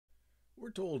We're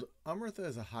told Amrita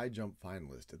is a high jump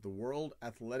finalist at the World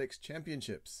Athletics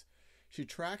Championships. She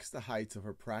tracks the heights of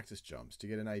her practice jumps to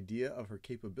get an idea of her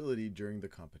capability during the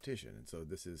competition. And so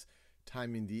this is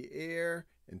time in the air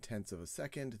in tenths of a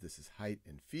second. This is height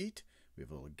in feet. We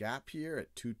have a little gap here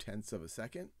at 0.2 of a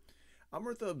second.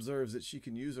 Amrita observes that she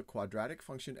can use a quadratic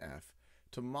function f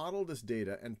to model this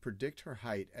data and predict her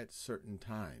height at certain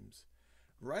times.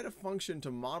 Write a function to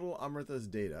model Amrita's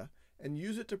data and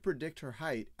use it to predict her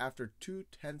height after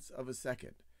 0.2 of a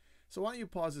second. So why don't you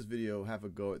pause this video, have a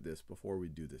go at this before we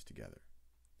do this together.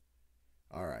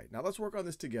 All right, now let's work on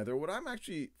this together. What I'm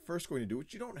actually first going to do,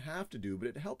 which you don't have to do, but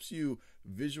it helps you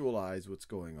visualize what's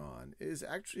going on, is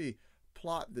actually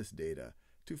plot this data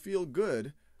to feel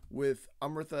good with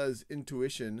Amrita's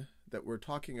intuition that we're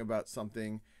talking about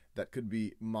something that could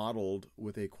be modeled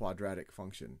with a quadratic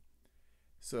function.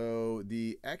 So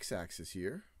the x-axis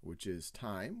here, which is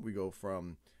time, we'll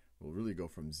really go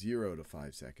from 0 to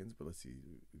 5 seconds, but let's see,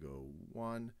 we go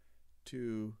 1,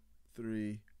 2,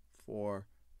 3, 4,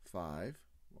 5.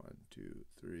 1, 2,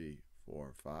 3,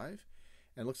 4, 5.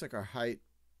 And it looks like our height,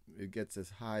 it gets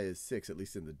as high as 6, at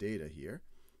least in the data here.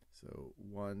 So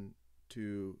 1,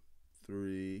 2,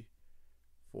 3,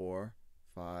 4,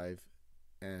 5,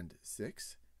 and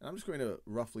 6. And I'm just going to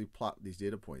roughly plot these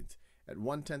data points. At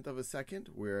 1/10 of a second,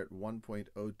 we're at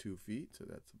 1.02 feet, so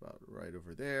that's about right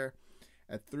over there.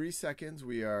 At 3 seconds,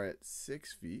 we are at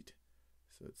 6 feet,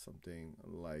 so it's something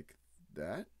like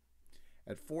that.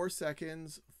 At 4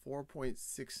 seconds,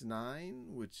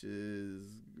 4.69, which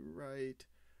is right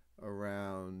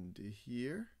around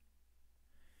here.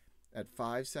 At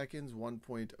 5 seconds,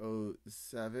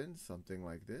 1.07, something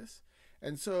like this.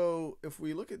 And so if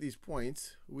we look at these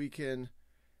points, we can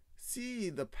see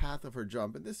the path of her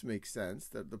jump, and this makes sense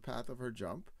that the path of her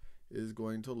jump is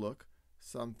going to look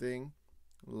something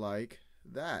like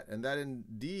that. And that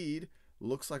indeed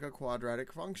looks like a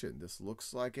quadratic function. This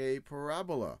looks like a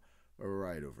parabola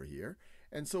right over here.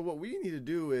 And so what we need to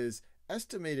do is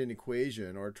estimate an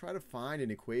equation, or try to find an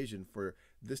equation for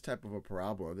this type of a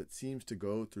parabola that seems to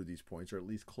go through these points, or at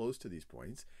least close to these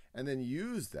points, and then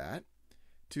use that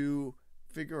to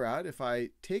figure out, if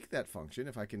I take that function,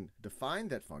 if I can define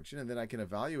that function, and then I can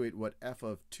evaluate what f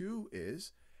of 2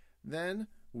 is, then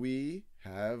we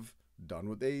have done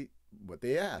what they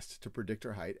asked, to predict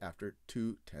our height after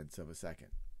 0.2 of a second.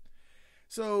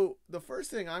 So the first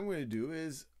thing I'm going to do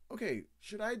is, okay,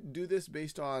 should I do this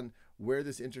based on where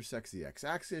this intersects the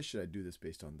x-axis? Should I do this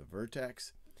based on the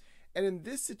vertex? And in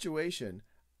this situation,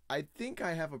 I think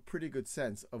I have a pretty good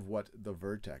sense of what the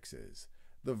vertex is.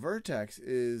 The vertex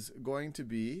is going to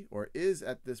be, or is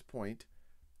at this point,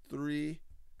 3,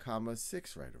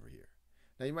 6 right over here.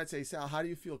 Now you might say, Sal, how do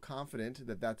you feel confident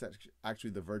that that's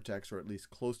actually the vertex, or at least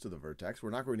close to the vertex?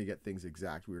 We're not going to get things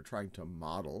exact. We were trying to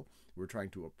model. We're trying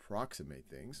to approximate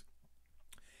things.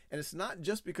 And it's not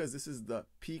just because this is the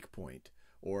peak point,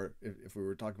 or if we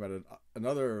were talking about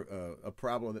a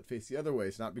parabola that faced the other way,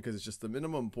 it's not because it's just the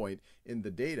minimum point in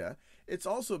the data. It's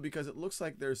also because it looks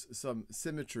like there's some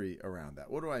symmetry around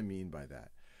that. What do I mean by that?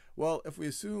 Well, if we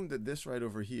assume that this right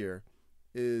over here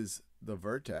is the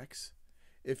vertex,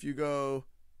 if you go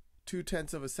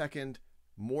 0.2 of a second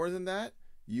more than that,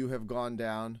 you have gone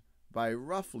down by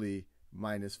roughly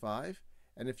 -5.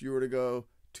 And if you were to go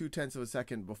 0.2 of a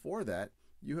second before that,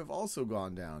 you have also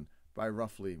gone down by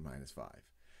roughly -5.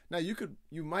 Now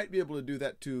you might be able to do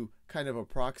that to kind of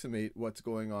approximate what's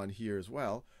going on here as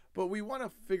well, but we want to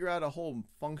figure out a whole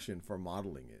function for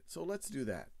modeling it. So let's do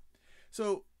that.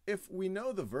 So if we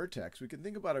know the vertex, we can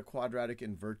think about a quadratic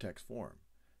in vertex form.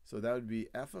 So that would be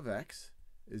f of x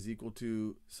is equal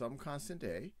to some constant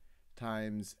a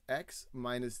times x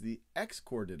minus the x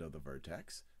coordinate of the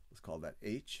vertex, let's call that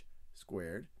h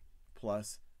squared,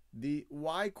 plus the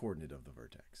y coordinate of the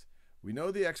vertex. We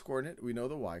know the x coordinate, we know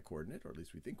the y coordinate, or at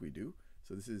least we think we do.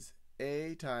 So this is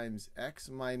a times x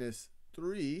minus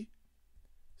 3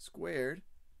 squared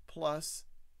plus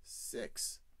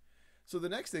 6. So the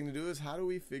next thing to do is, how do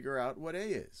we figure out what a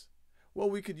is? Well,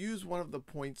 we could use one of the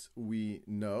points we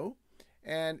know,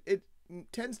 and it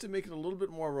tends to make it a little bit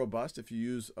more robust if you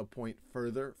use a point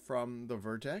further from the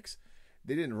vertex.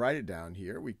 They didn't write it down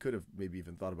here. We could have maybe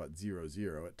even thought about 0,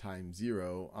 0. At time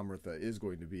 0, Amrita is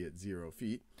going to be at 0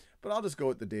 feet. But I'll just go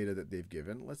with the data that they've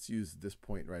given. Let's use this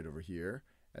point right over here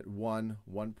at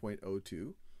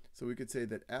 1.02. So we could say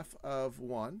that f of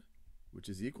 1, which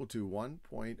is equal to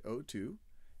 1.02,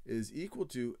 is equal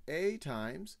to a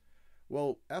times,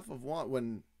 well, f of 1,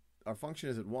 when our function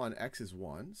is at 1, x is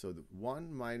 1. So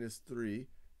 1 minus 3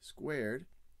 squared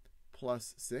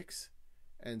plus 6.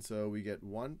 And so we get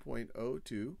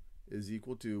 1.02 is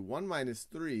equal to 1 minus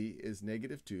 3 is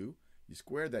 -2. You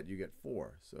square that, you get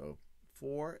 4. So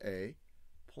 4a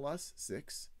plus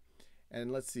 6.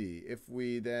 And let's see, if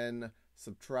we then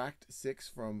subtract 6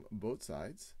 from both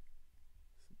sides,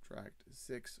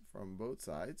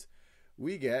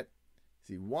 we get,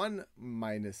 see, 1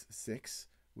 minus 6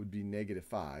 would be negative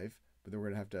 5, but then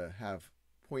we're going to have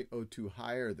 0.02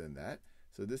 higher than that.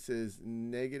 So this is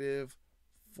negative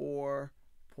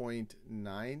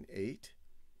 4.98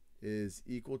 is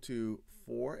equal to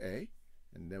 4a,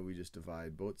 and then we just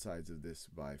divide both sides of this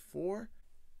by 4.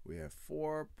 We have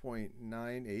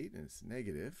 4.98, and it's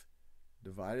negative,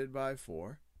 divided by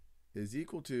 4 is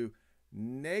equal to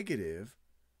negative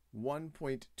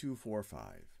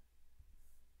 1.245.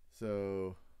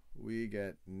 So we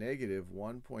get negative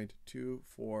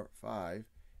 1.245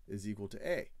 is equal to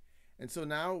a. And so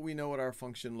now we know what our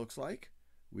function looks like.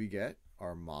 We get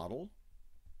our model.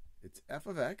 It's f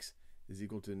of x is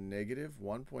equal to negative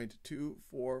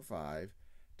 1.245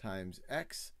 times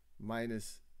x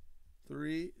minus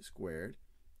 3 squared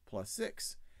plus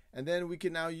 6. And then we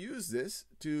can now use this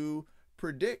to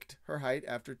predict her height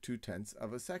after 2/10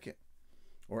 of a second,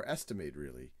 or estimate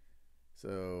really.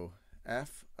 So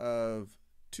f of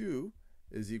 2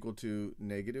 is equal to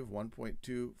negative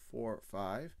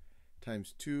 1.245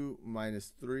 times 2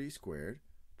 minus 3 squared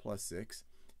plus 6.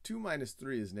 2 minus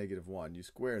 3 is negative 1. You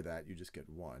square that, you just get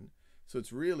 1. So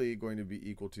it's really going to be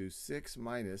equal to 6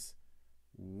 minus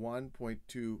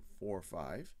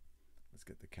 1.245. Let's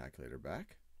get the calculator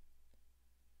back.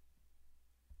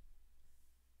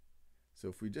 So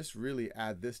if we just really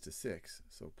add this to 6,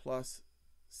 so plus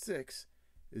 6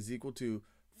 is equal to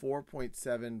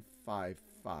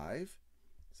 4.755.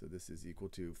 So this is equal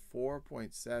to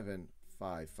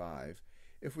 4.755.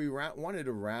 If we wanted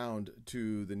to round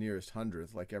to the nearest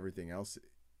hundredth, like everything else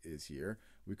is here,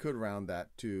 we could round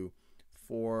that to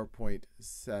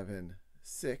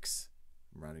 4.76.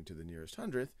 I'm rounding to the nearest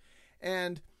hundredth.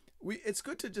 And it's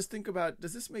good to just think about,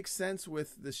 does this make sense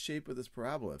with the shape of this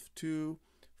parabola? If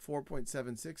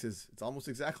 4.76 it's almost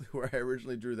exactly where I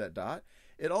originally drew that dot.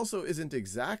 It also isn't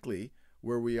exactly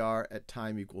where we are at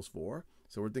time equals 4.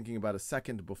 So we're thinking about a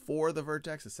second before the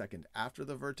vertex, a second after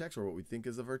the vertex, or what we think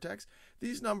is the vertex.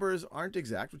 These numbers aren't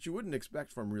exact, which you wouldn't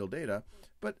expect from real data,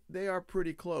 but they are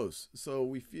pretty close. So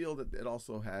we feel that it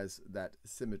also has that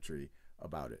symmetry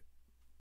about it.